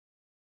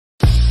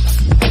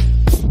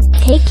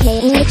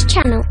KKEnglish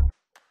channel.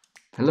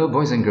 Hello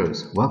boys and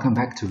girls, welcome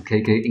back to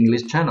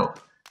KKEnglish channel.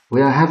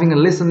 We are having a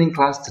listening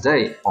class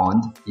today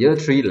on Year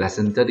 3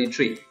 Lesson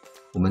 33.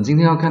 我们今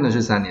天要看的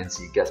是3年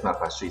级 Get My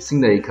Plus 3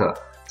新的一课，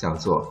叫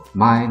做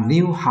My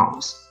New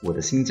House 我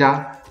的新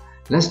家。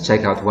Let's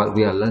check out what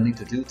we are learning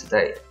to do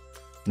today.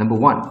 Number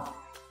 1,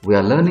 we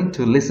are learning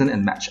to listen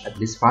and match at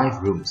least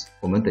 5 rooms.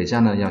 我们等一下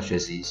呢要学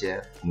习一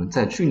些我们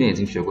在去年已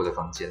经学过的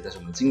房间，但是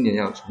我们今年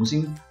要重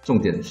新重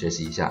点学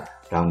习一下，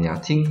然后你要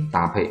听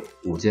搭配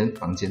5间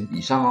房间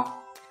以上哦。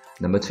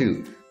Number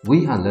 2,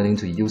 we are learning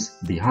to use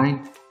behind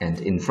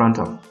and in front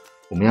of.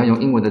 我们要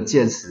用英文的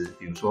介词，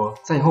比如说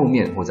在后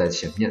面或在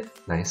前面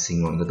来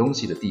形容一个东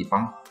西的地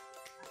方。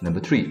Number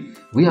 3,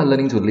 we are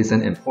learning to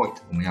listen and point.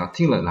 我们要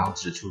听了然后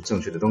指出正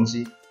确的东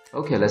西。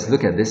Okay, let's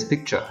look at this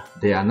picture.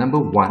 They are number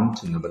 1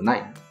 to number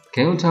 9.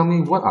 Can you tell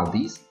me what are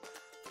these?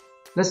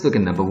 Let's look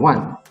at number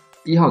 1.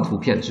 1号图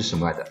片是什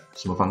么来的？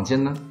什么房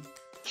间呢？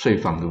睡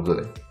房，对不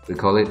对？ We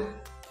call it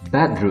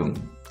bedroom.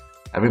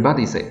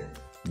 Everybody say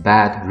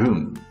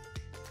bedroom.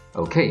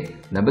 Okay,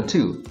 number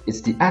 2,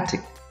 it's the attic.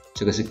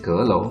 这个是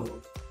阁楼。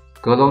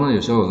阁楼呢，有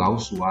时候有老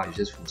鼠啊，有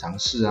些储藏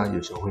室啊，有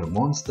时候会有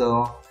monster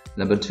哦。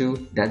Number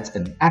 2, that's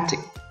an attic.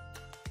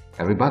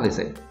 Everybody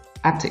say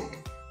attic.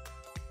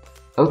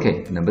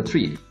 Okay, number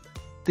 3.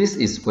 This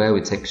is where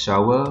we take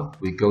shower,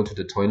 we go to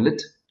the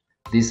toilet.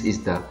 This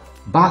is the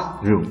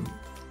bathroom.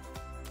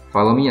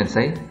 Follow me and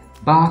say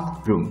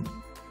bathroom.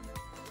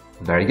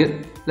 Very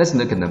good. Let's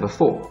look at number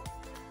 4.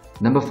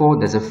 Number 4,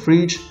 there's a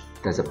fridge,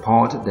 there's a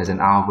pot, there's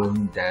an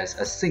oven, there's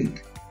a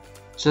sink.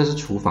 这是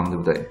厨房，对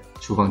不对？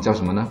厨房叫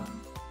什么呢？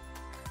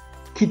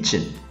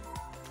 Kitchen.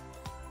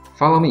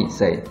 Follow me,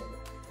 say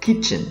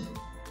kitchen.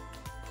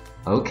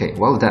 Okay,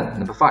 well done.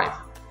 Number 5.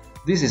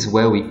 This is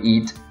where we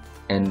eat,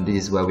 and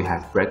this is where we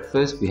have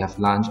breakfast, we have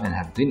lunch, and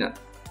have dinner.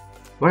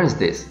 Where is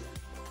this?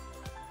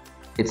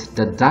 It's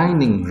the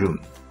dining room.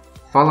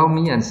 Follow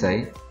me and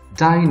say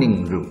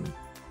dining room.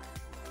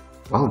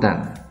 Well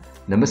done.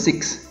 Number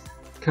 6.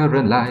 客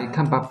人来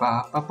看爸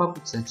爸，爸爸不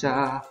在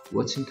家，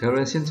我请客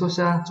人先坐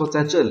下，坐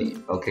在这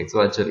里。OK，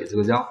 坐在这里，这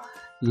个叫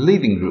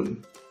living room，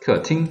 客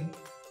厅。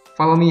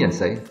Follow me and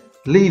say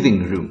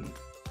living room.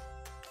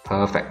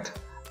 Perfect.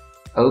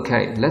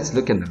 Okay, let's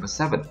look at number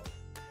 7.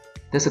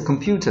 There's a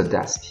computer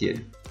desk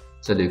here.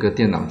 这里有个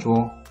电脑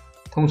桌，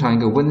通常一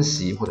个温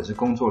习或者是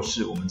工作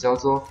室，我们叫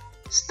做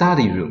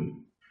study room.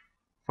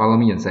 Follow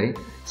me and say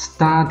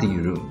study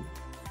room.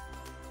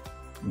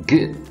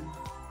 Good.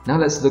 Now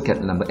let's look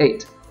at number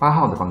 8. 8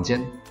号的房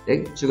间，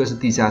这个是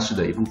地下室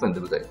的一部分，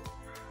对不对？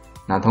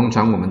那通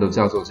常我们都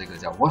叫做这个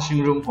叫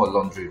washing room 或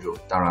laundry room。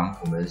当然，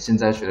我们现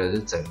在学的是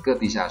整个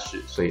地下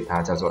室，所以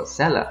它叫做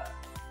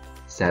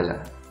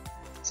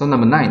cellar。So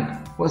number 9,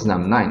 what's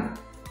number 9?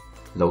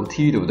 楼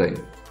梯，对不对？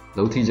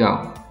楼梯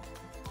叫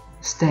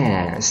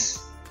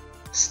stairs。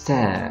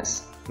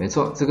没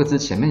错，这个字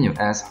前面有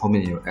s， 后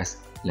面也有 s，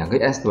 两个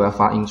s 都要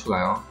发音出来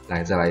哦。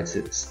来，再来一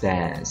次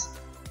stairs。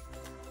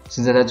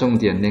现在在重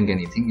点念给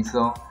你听一次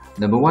哦。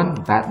Number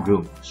 1,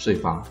 bedroom, 睡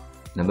房。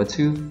Number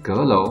 2,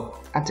 阁楼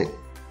attic.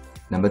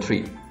 Number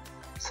 3,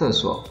 厕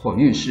所或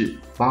浴室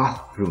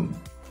bathroom.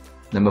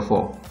 Number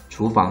 4,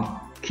 厨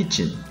房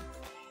kitchen.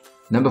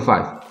 Number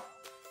 5,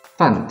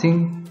 饭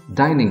厅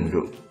dining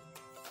room.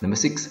 Number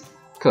 6,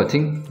 客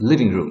厅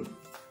living room.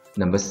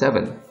 Number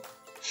 7,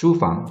 书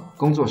房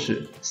工作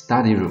室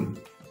study room.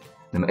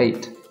 Number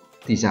 8,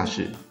 地下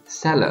室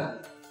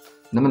cellar.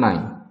 Number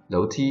 9,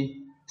 楼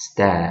梯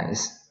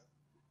stairs.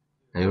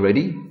 Are you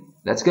ready?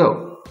 Let's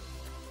go.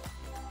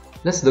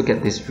 Let's look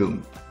at this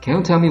room. Can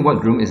you tell me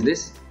what room is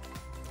this?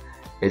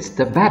 It's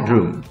the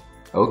bedroom.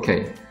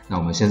 Okay, 那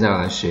我们现在要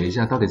来学一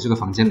下到底这个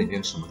房间里面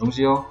有什么东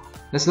西哦。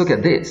Let's look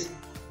at this.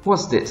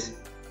 What's this?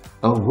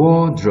 A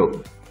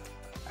wardrobe.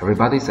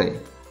 Everybody say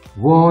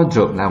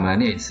wardrobe. 来，我们来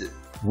念一次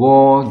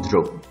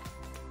wardrobe.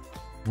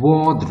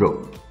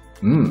 Wardrobe.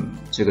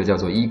 这个叫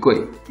做衣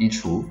柜、衣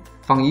橱，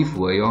放衣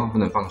服而已哦，不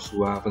能放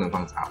书啊，不能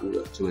放杂物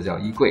的，这个叫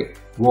衣柜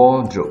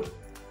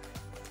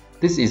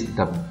wardrobe.This is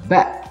the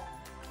bed.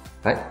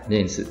 来，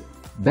念一次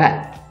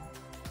bed.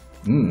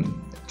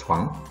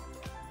 床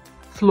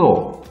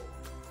floor.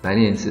 来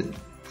念一次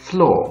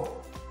floor.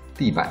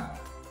 地板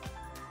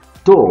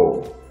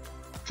door.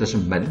 这是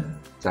门，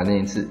再念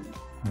一次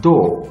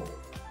door.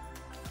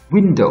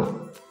 Window.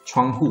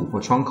 窗户或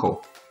窗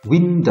口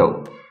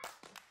window.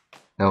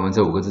 来，我们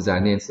这5个字再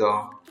来念一次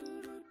哦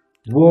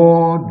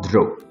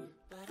wardrobe,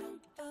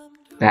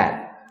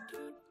 bed,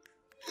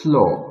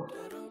 floor,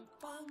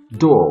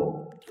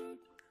 door.Window.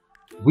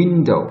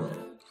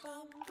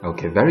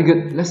 Okay, very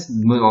good. Let's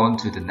move on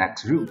to the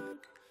next room.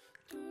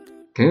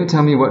 Can you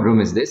tell me what room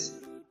is this?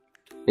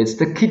 It's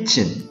the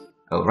kitchen.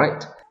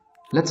 Alright.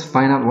 Let's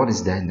find out what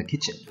is there in the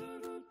kitchen.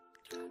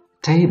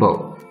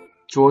 Table.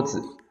 桌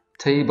子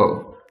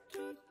table.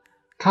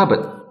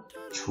 Cupboard.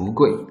 橱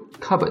柜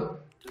cupboard.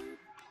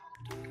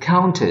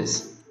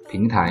 Counters.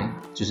 平台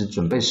就是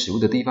准备食物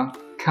的地方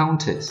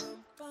counters.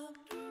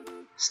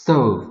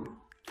 Stove.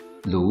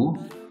 炉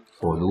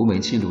火炉、煤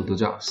气炉都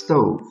叫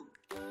stove.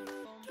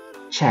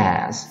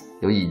 Chairs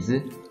有椅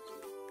子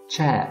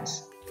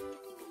chairs.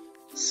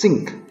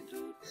 Sink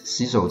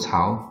洗手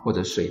槽或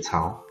者水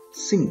槽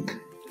sink。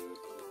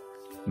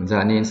我们再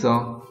来念一次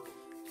哦。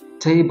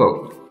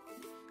Table,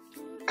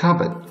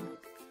 cupboard,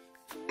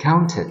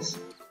 counters,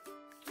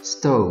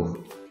 stove,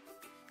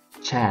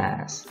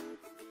 chairs,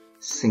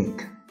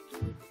 sink.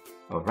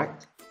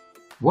 Alright.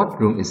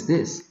 What room is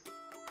this?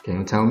 Can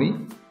you tell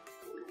me?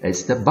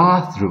 It's the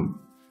bathroom.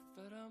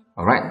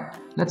 Alright,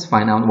 let's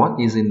find out what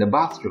is in the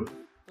bathroom.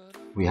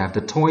 We have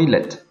the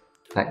toilet.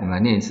 来，我们来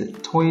念一次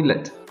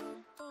toilet。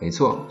没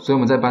错，所以我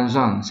们在班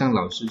上向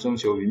老师征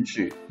求允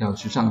许要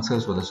去上厕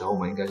所的时候，我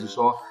们应该是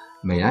说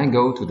May I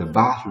go to the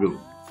bathroom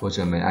或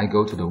者 May I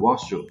go to the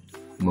washroom。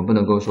我们不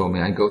能够说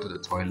May I go to the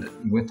toilet，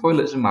 因为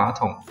toilet 是马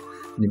桶，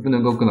你不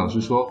能够跟老师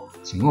说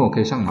请问我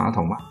可以上马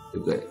桶吗？对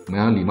不对？我们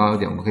要礼貌一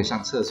点，我们可以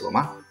上厕所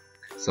吗？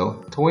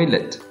 So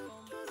toilet.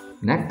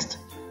 Next,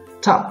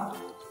 tub.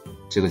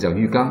 这个叫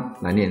浴缸，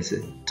来念一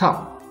次 tub.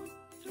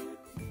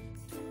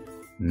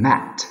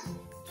 Mat.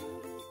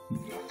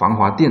 防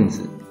滑垫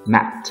子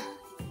mat.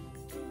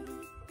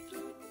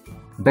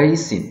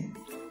 Basin.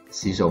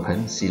 洗手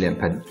盆、洗脸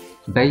盆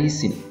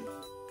basin.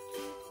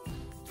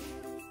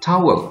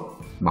 Towel.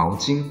 毛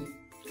巾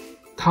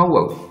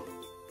towel.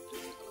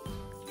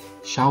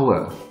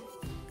 Shower.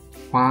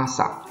 花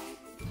洒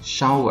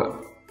shower.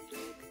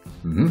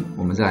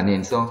 我们再来念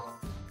一次哦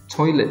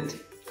Toilet,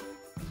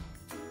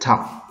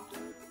 tub,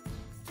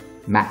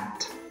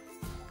 mat,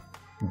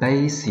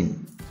 basin,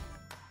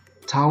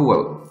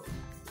 towel,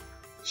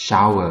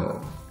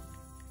 shower.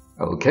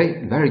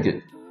 Okay, very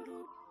good.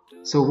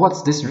 So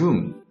what's this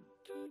room?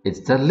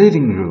 It's the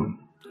living room.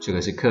 这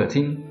个是客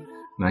厅。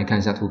我们来看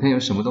一下图片有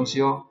什么东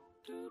西哦。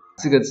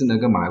这个字呢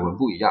跟马来文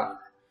不一样，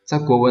在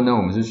国文呢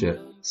我们是学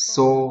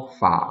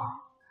sofa，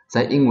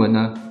 在英文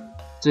呢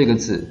这个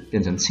字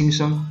变成轻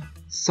声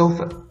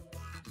sofa，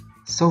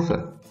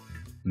 sofa。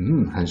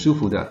很舒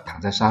服的躺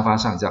在沙发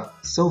上叫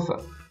sofa。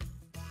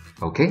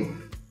 OK，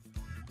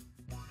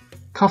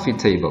 Coffee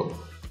table,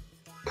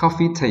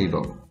 coffee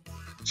table，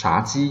 茶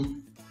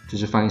几，就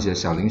是放一些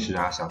小零食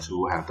啊、小食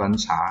物还有端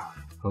茶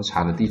喝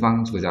茶的地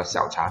方，这个叫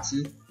小茶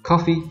几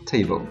Coffee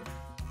table。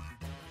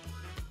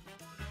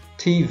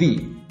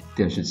 TV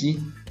电视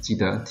机，记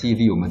得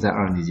TV 我们在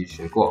2年级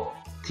学过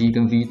T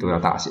跟 V 都要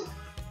大写。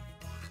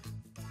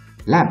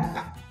 Lamp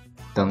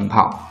灯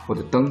泡或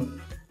者灯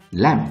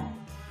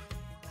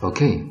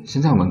Lamp。OK，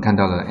 现在我们看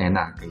到了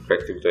Anna 跟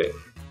Greg， 对不对？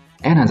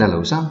 Anna 在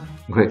楼上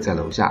Greg 在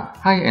楼下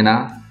Hi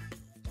Anna。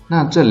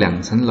 那这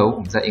2层楼我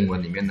们在英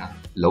文里面呢，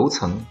楼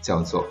层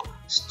叫做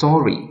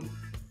story。 我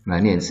们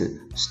来念一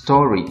次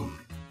story。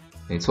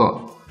 没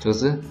错，就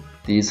是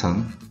第一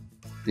层，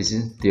这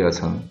是第2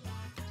层。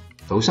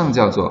楼上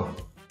叫做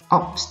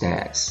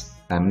upstairs。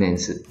 来，我们念一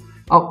次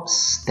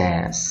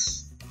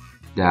upstairs。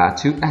 There are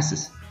 2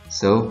 S's,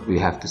 so we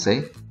have to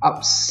say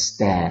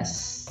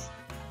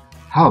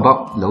upstairs。How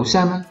about 楼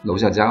下呢？楼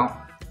下叫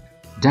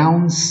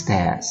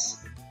downstairs.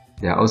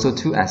 There are also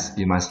 2 S.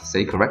 You must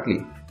say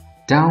correctly.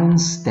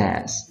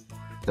 Downstairs.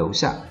 楼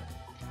下。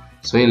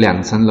所以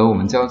2层楼我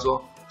们叫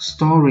做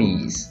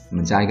stories. 我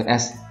们加一个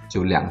S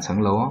就2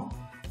层楼哦。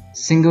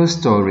Single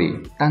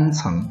story 单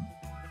层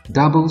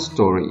 ，double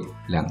story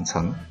 2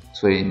层。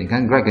所以你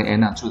看 Greg 跟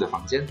Anna 住的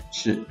房间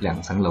是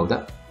2层楼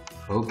的。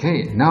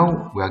Okay,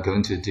 now we are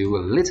going to do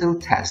a little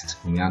test.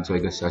 我们要做一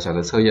个小小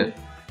的测验。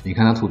你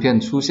看到图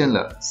片出现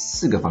了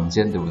4个房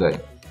间，对不对？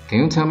 Can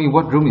you tell me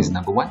what room is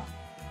number 1?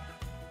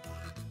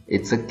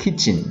 It's a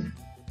kitchen.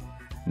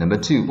 Number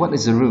 2, what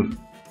is a room?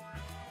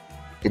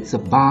 It's a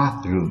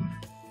bathroom.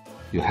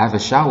 You have a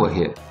shower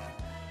here.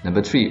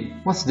 Number 3,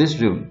 what's this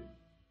room?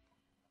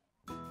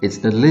 It's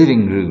the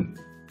living room.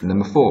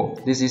 Number 4,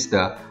 this is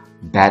the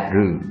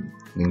bedroom.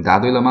 您答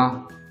对了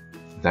吗？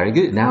 Very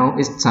good. Now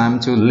it's time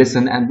to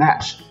listen and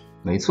match.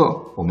 没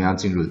错，我们要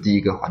进入第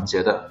一个环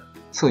节的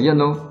测验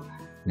咯。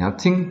你要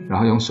听，然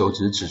后用手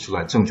指指出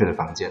来正确的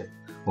房间。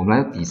我们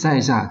来比赛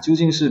一下，究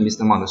竟是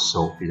Mr. Ma 的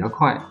手比较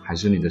快，还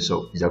是你的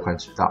手比较快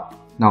指到？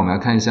那我们要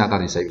看一下到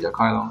底谁比较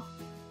快咯。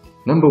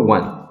Number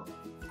 1,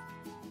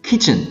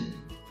 kitchen。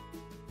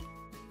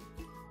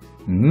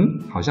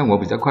好像我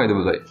比较快，对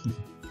不对？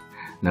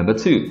 Number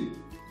 2,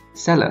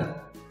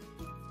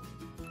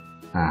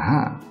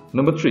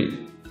 cellar。Number 3,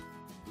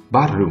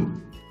 bathroom。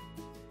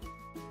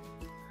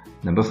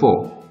 Number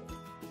 4,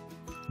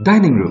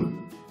 dining room。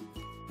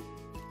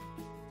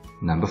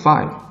 Number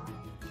 5,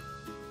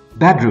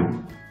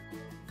 bedroom.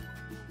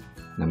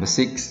 Number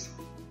 6,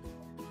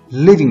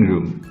 living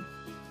room.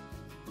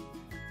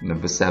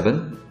 Number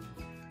 7,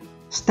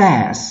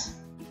 stairs.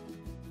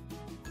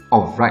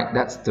 Alright,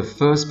 that's the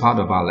first part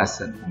of our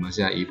lesson. 我们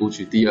现在移步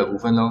去第2部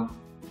分咯。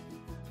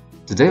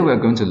Today we are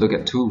going to look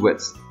at 2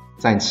 words.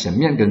 在前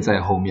面跟在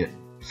后面。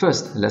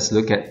First, let's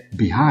look at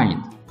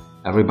behind.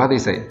 Everybody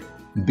say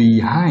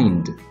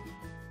behind.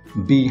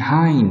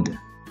 Behind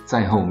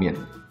在后面。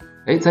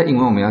在英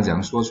文我们要怎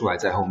样说出来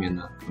在后面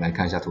呢？我们来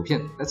看一下图片。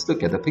Let's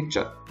look at the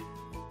picture.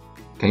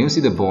 Can you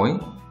see the boy?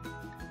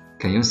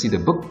 Can you see the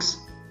books?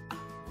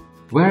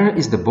 Where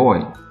is the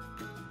boy?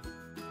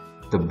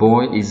 The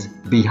boy is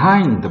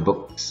behind the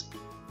books.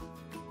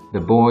 The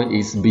boy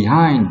is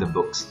behind the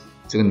books.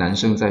 这个男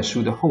生在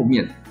书的后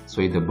面，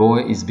所以 the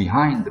boy is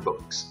behind the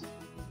books.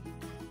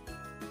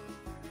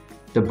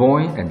 The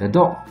boy and the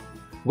dog.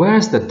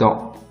 Where's the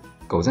dog?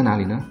 狗在哪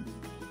里呢？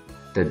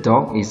 The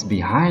dog is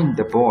behind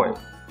the boy.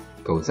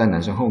 狗在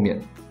男生后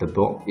面。The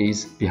dog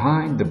is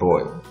behind the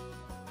boy.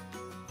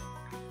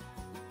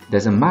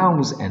 There's a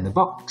mouse and a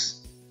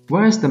box.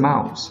 Where's the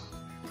mouse?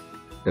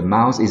 The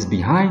mouse is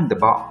behind the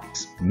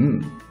box.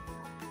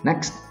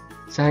 Next,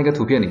 下一个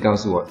图片你告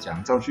诉我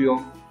讲造句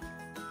哦。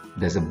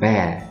There's a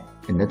bear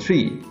in a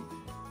tree.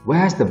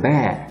 Where's the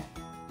bear?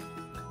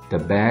 The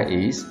bear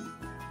is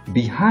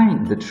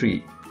behind the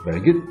tree.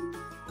 Very good.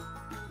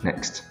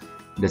 Next,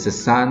 there's a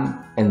sun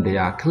and there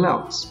are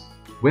clouds.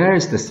 Where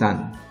is the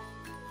sun?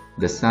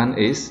 The sun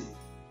is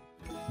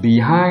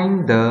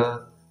behind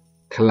the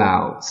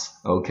clouds.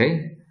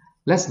 Okay,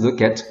 let's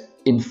look at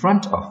in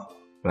front of.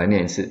 来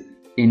念一次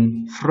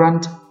in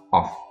front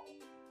of.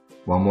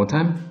 One more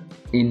time.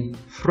 In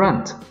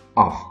front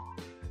of.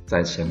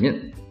 在前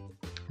面。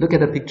Look at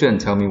the picture and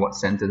tell me what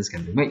sentence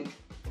can be made.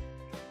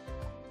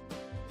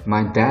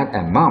 My dad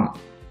and mom.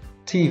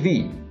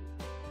 TV.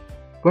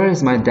 Where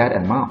is my dad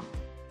and mom?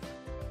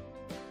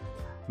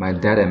 My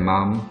dad and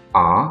mom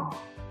are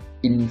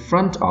in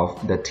front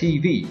of the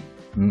TV.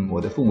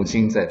 我的父母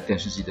亲在电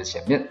视机的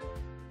前面。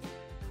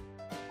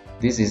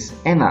This is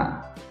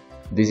Anna.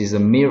 This is a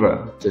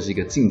mirror. 这是一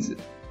个镜子。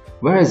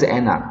Where is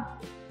Anna?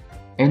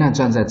 Anna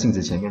站在镜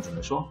子前面怎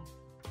么说？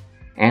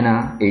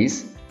 Anna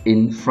is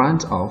in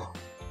front of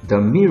the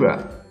mirror.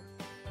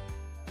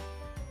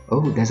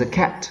 Oh, there's a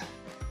cat.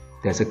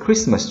 There's a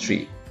Christmas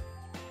tree.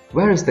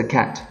 Where is the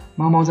cat?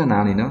 猫猫在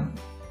哪里呢？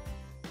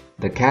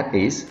 The cat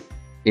is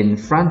in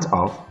front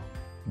of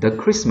the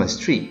Christmas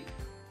tree.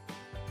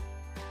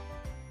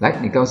 来，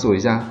你告诉我一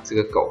下，这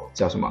个狗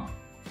叫什么？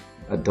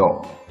 A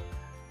dog.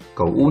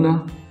 狗屋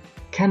呢？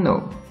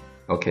 Kennel.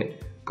 OK,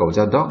 狗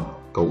叫 dog,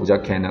 狗屋叫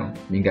kennel.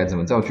 你应该怎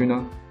么造句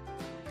呢？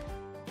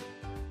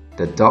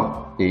 The dog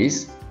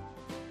is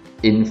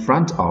in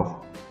front of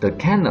the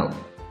kennel.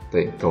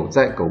 对，狗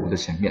在狗屋的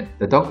前面。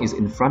The dog is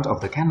in front of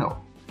the kennel.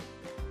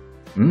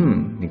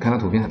 你看到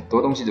图片很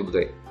多东西，对不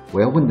对？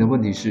我要问的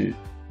问题是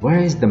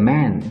Where is the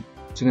man?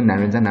 这个男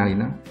人在哪里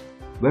呢？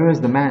 Where is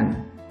the man?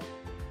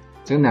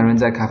 这个男人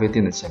在咖啡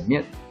店的前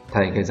面，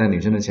他也可以在女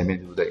生的前面，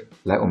对不对？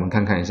来，我们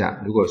看看一下，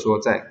如果说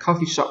在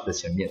coffee shop 的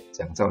前面，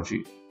这样造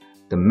句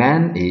The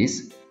man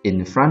is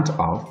in front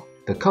of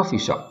the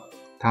coffee shop.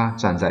 他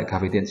站在咖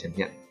啡店前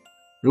面。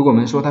如果我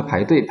们说他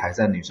排队排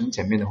在女生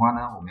前面的话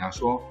呢，我们要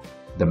说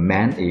The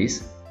man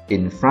is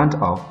in front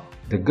of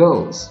the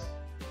girls.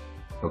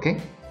 OK?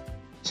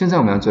 现在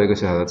我们要做一个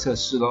小小的测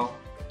试咯。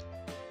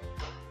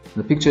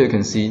The picture you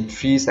can see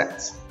 3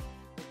 sets.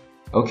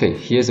 Okay,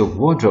 here's a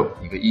wardrobe,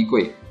 一个衣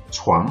柜，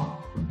床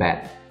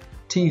bed,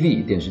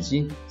 TV 电视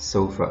机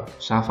sofa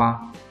沙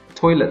发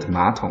toilet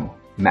马桶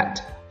mat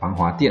防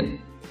滑垫。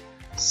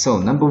So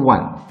number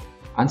 1,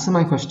 answer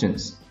my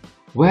questions.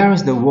 Where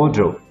is the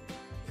wardrobe?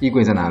 衣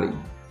柜在哪里？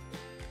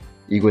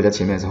衣柜在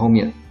前面还是后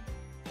面？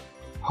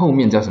后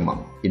面叫什么？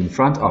 In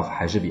front of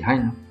还是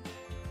behind 呢？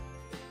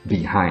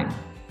 Behind.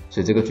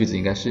 所以这个句子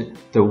应该是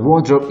The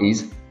wardrobe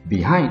is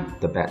behind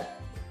the bed.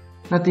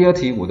 那第二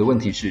题我的问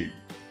题是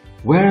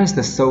Where is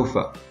the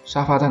sofa?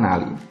 沙发在哪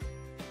里？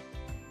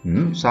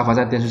沙发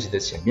在电视机的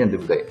前面，对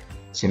不对？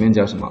前面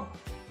叫什么？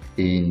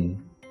 In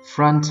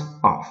front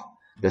of.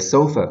 The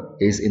sofa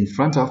is in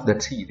front of the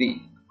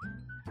TV.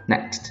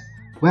 Next,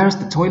 where is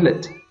the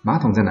toilet? 马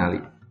桶在哪里？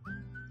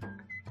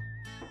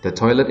 The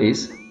toilet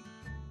is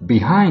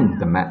behind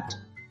the mat.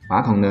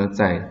 马桶呢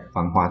在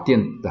防滑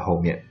垫的后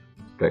面。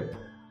对，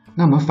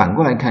那我们反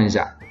过来看一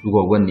下，如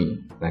果我问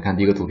你，来看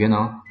第一个图片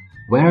哦。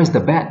Where is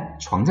the bed?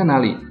 床在哪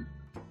里？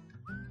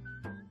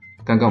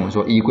刚刚我们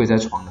说衣柜在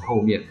床的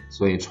后面，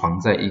所以床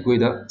在衣柜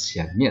的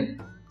前面。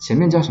前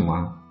面叫什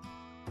么？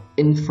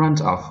 In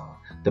front of.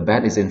 The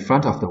bed is in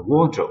front of the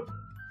wardrobe.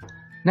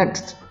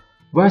 Next,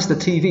 where's the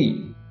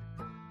TV?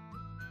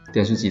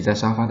 电视机在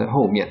沙发的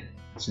后面，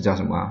是叫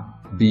什么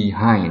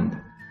？Behind.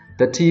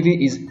 The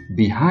TV is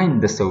behind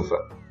the sofa.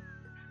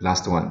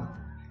 Last one.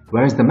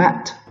 Where is the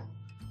mat?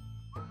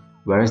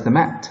 Where is the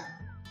mat?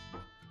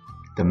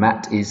 The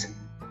mat is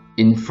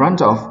in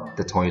front of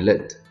the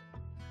toilet.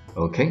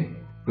 Okay?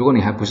 如果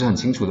你还不是很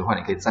清楚的话，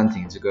你可以暂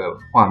停这个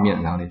画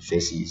面，然后你学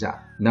习一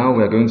下。Now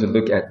we are going to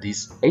look at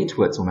these 8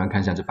 words. 我们要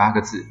看一下这8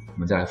个字，我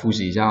们再来复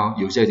习一下哦。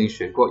有些已经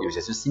学过，有些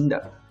是新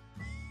的。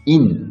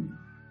In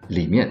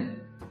里面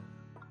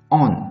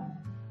 ，on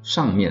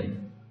上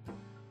面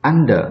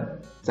 ，under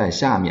在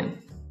下面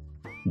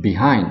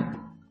 ，behind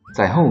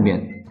在后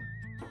面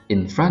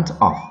 ，in front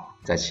of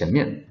在前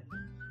面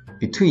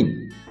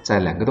 ，between 在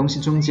两个东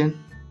西中间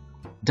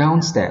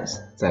 ，downstairs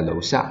在楼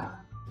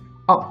下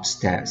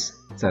 ，upstairs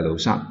在楼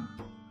上。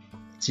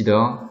记得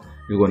哦，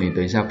如果你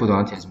等一下不懂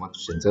要填什么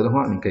选择的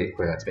话，你可以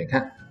回来这边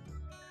看。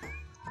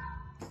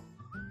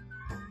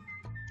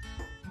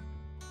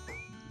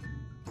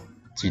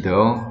记得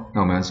哦，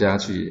那我们要接下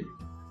去，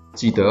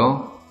记得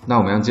哦，那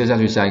我们要接下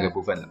去下一个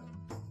部分了。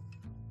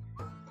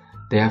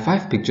There are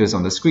 5 pictures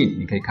on the screen.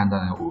 你可以看到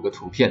有5个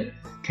图片。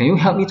Can you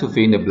help me to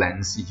fill in the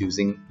blanks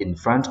using in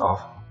front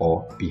of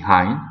or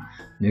behind?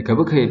 你可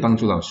不可以帮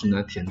助老师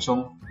呢填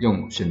充，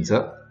用选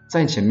择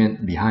在前面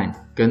behind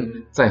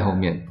跟在后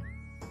面。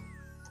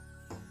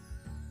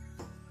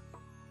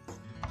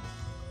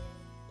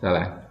再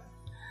来，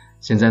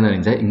现在呢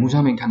你在荧幕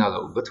上面看到了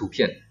5个图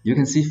片。You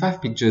can see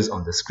 5 pictures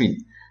on the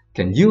screen.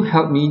 Can you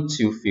help me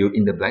to fill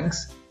in the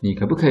blanks? 你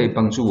可不可以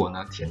帮助我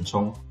呢填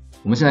充？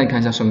我们先来看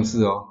一下生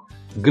字哦。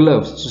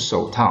Gloves 是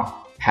手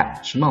套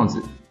 ，hat 是帽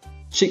子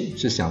 ，chick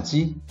是小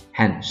鸡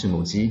 ，hen 是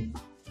母鸡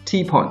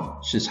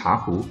 ，teapot 是茶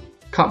壶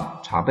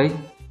 ，cup 茶杯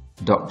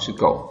 ，dog 是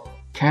狗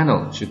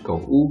 ，kennel 是狗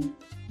屋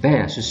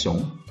 ，bear 是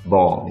熊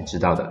 ，ball 你知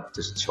道的，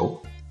这是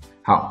球。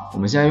好，我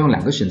们现在用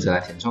2个选择来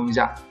填充一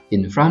下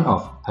 ，in front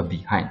of 和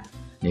behind。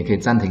你也可以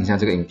暂停一下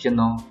这个影片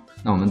哦。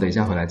那我们等一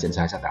下回来检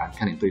查一下答案，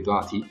看你对多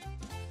少题。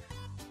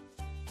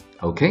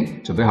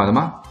OK， 准备好了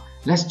吗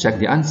 ？Let's check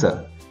the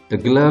answer. The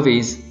glove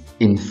is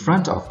in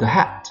front of the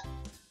hat.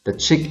 The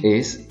chick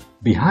is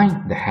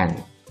behind the hen.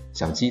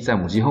 小鸡在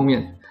母鸡后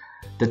面。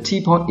The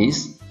teapot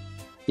is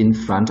in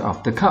front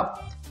of the cup.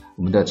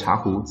 我们的茶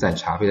壶在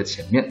茶杯的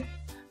前面。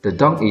The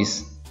dog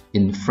is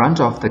in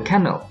front of the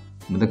kennel.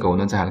 我们的狗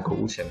呢在它的狗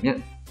屋前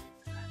面。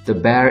The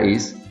bear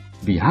is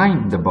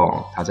behind the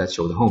ball. 它在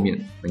球的后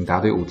面。能答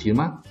对5题了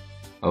吗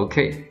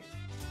 ？OK.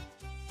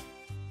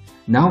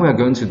 Now we are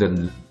going to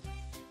the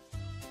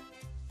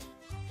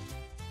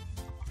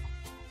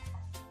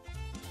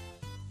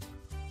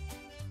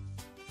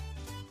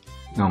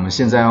那我们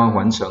现在要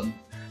完成，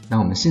那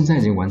我们现在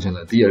已经完成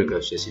了第2个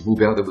学习目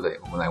标，对不对？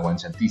我们来完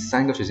成第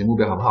3个学习目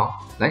标，好不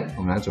好？来，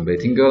我们来准备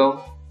听歌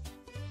咯。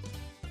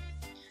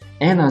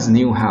Anna's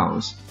new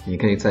house， 你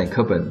可以在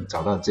课本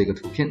找到这个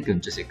图片跟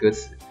这些歌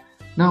词。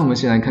那我们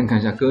先来看看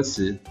一下歌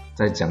词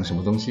在讲什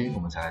么东西，我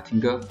们才来听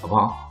歌，好不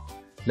好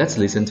 ？Let's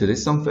listen to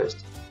this song first.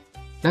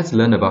 Let's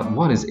learn about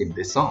what is in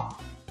this song.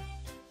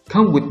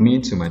 Come with me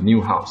to my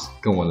new house，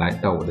 跟我来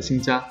到我的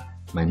新家。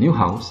My new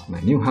house,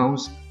 my new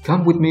house.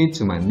 Come with me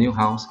to my new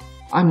house.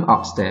 I'm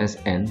upstairs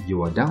and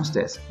you are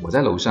downstairs. 我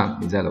在楼上，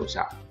你在楼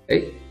下。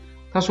诶，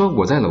他说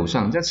我在楼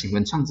上，那请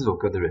问唱这首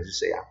歌的人是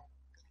谁啊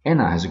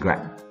 ？Anna 还是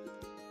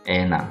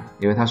Greg？Anna，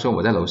 因为他说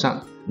我在楼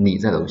上，你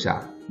在楼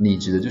下，你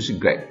指的就是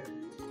Greg。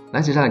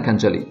来，接下来看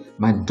这里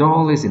 ，My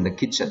doll is in the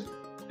kitchen。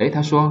诶，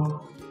他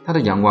说他的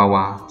洋娃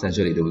娃在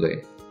这里，对不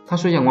对？他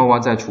说洋娃娃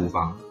在厨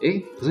房，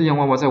诶，可是洋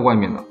娃娃在外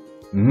面了。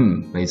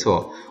没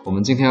错，我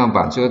们今天要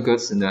把这个歌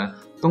词呢，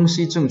东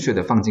西正确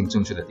的放进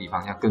正确的地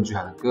方，要根据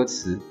它的歌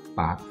词，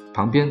把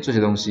旁边这些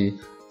东西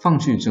放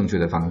去正确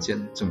的房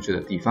间、正确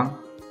的地方。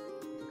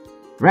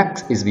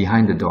Rex is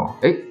behind the door。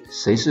诶，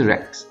谁是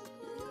Rex？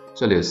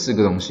 这里有4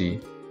个东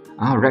西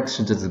啊 ，Rex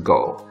是这只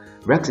狗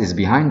 ，Rex is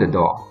behind the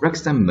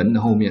door。Rex 在门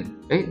的后面。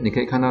诶，你可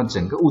以看到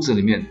整个屋子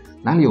里面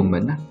哪里有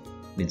门呢？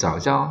你找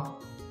一下哦。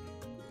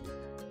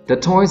The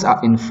toys are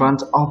in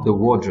front of the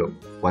wardrobe。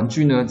玩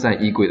具呢在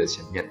衣柜的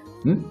前面。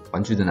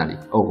玩具在哪里？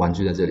哦，玩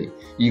具在这里。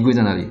衣柜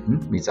在哪里？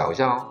你找一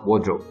下哦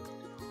 ，wardrobe。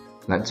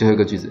来，最后一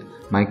个句子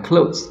 ，My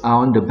clothes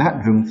are on the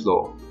bedroom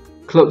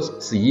floor。Clothes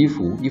是衣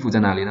服，衣服在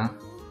哪里呢？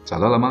找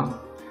到了吗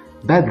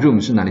 ？Bedroom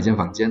是哪里间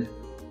房间？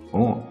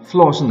哦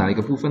 ，floor 是哪一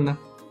个部分呢？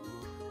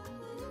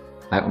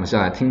来，我们先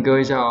来听歌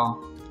一下哦。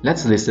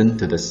Let's listen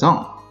to the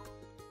song.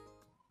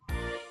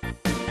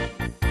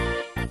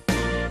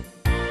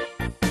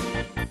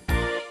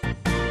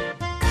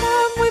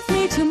 Come with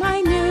me to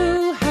my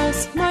new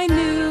house, my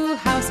new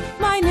house,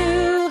 my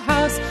new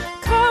house.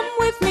 Come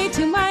with me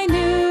to my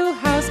new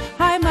house.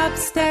 I'm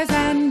upstairs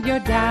and you're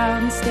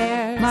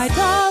downstairs. My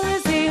doll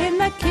is in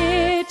the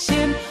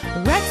kitchen.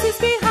 Rex is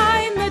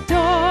behind the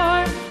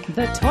door.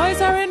 The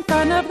toys are in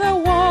front of the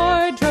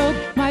wardrobe.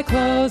 My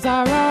clothes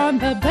are on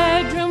the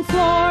bedroom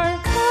floor.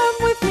 Come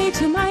with me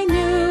to my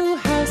new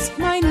house,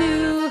 my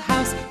new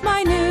house,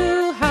 my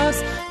new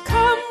house.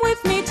 Come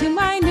with me to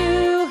my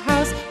new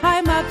house.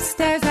 I'm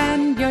upstairs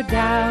and you're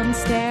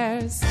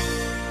downstairs.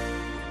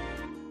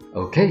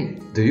 Okay,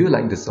 do you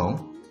like the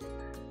song?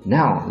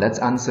 Now let's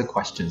answer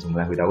questions. 我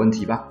们来回答问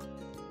题吧。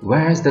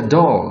Where's the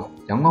doll?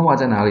 洋娃娃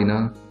在哪里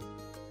呢？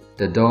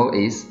 The doll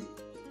is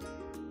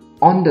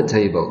on the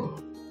table.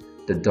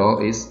 The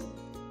doll is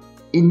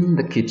in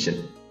the kitchen.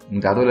 你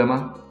答对了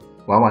吗？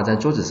娃娃在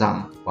桌子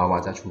上，娃娃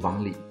在厨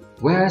房里。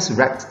Where's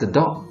Rex the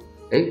dog?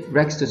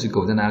 Rex 这只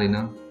狗在哪里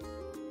呢？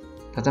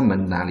它在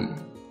门哪里？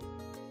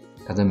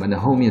它在门的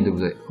后面，对不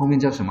对？后面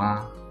叫什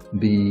么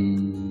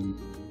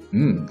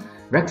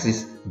？Rex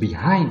is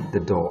behind the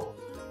door.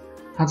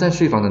 它在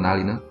睡房的哪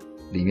里呢？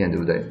里面，对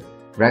不对？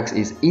 Rex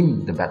is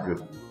in the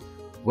bedroom.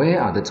 Where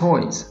are the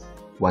toys?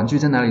 玩具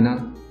在哪里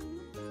呢？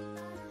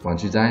玩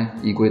具在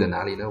衣柜的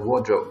哪里呢？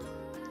 Wardrobe.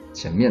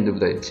 前面，对不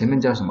对？前面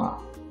叫什么？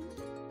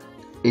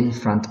 In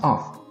front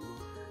of.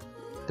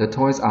 The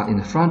toys are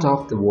in front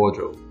of the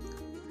wardrobe.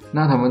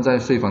 那他们在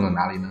睡房的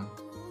哪里呢？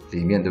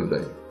里面，对不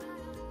对？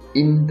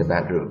 In the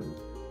bedroom.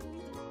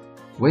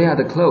 Where are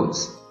the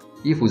clothes?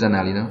 衣服在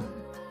哪里呢？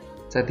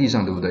在地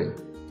上，对不对？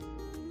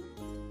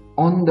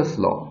 On the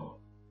floor.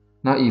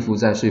 那衣服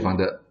在睡房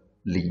的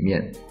里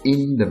面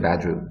in the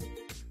bedroom。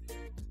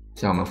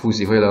像我们复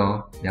习会了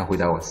哦，你要回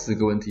答我4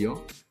个问题哦。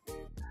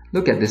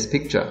Look at this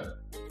picture.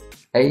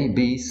 A,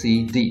 B,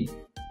 C, D。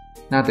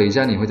那等一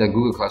下你会在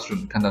Google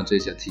Classroom 看到这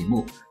些题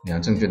目，你要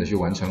正确的去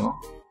完成哦。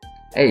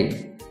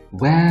A.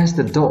 Where's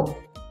the dog?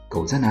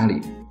 狗在哪里？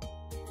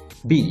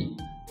 B.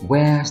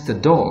 Where's the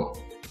doll?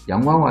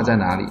 洋娃娃在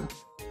哪里？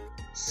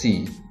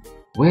 C.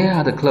 Where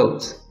are the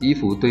clothes? 衣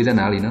服堆在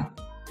哪里呢？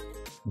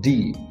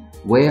 D.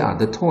 Where are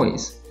the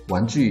toys?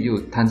 玩具又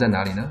摊在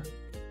哪里呢？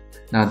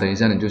那等一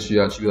下你就需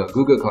要去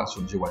Google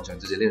Classroom 去完成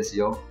这些练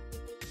习哦。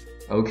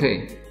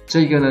OK，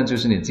 这个呢就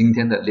是你今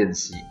天的练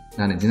习。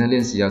那你今天的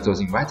练习要做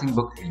进 Writing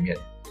Book 里面，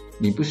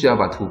你不需要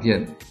把图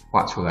片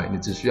画出来，你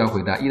只需要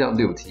回答1到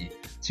6题，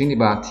请你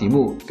把题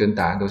目跟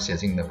答案都写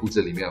进你的簿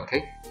子里面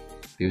OK。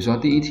 比如说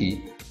第1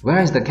题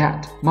Where is the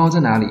cat? 猫在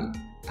哪里？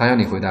它要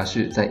你回答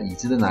是在椅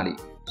子的哪里，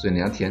所以你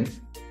要填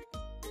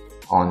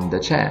On the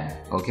chair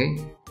OK。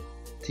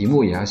 题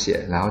目也要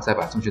写，然后再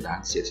把正确答案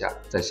写下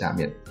在下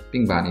面，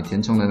并把你填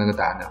充的那个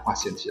答案呢划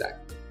线起来。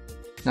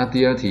那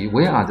第2题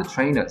Where are the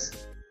trainers?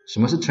 什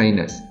么是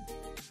trainers?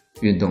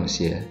 运动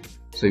鞋，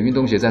所以运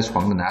动鞋在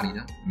床的哪里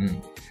呢？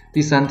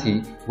第3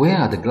题 Where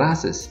are the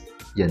glasses?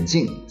 眼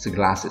镜是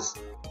glasses，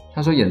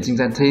 他说眼镜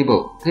在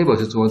table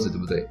是桌子对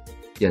不对？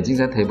眼镜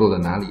在 table 的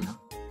哪里呢？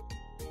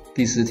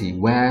第4题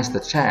Where's the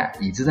chair?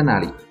 椅子在哪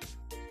里？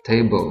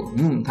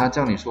 table， 他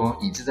叫你说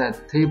椅子在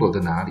table 的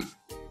哪里？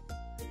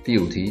第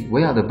5题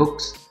Where are the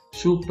books?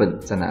 书本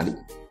在哪里？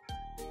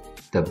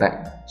 The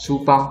bag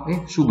书包，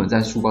书本在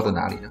书包的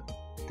哪里呢？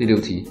第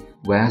6题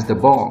Where's the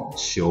ball?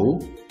 球，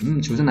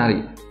球在哪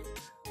里？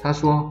他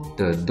说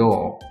The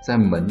door 在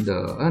门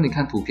的，你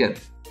看图片，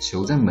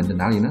球在门的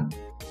哪里呢？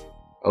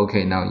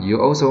 Okay, now you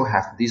also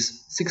have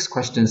these 6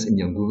 questions in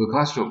your Google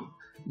Classroom，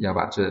 要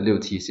把这6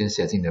题先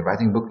写进你的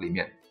Writing Book 里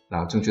面，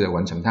然后正确的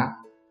完成它。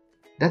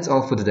That's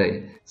all for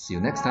today. See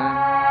you next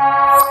time.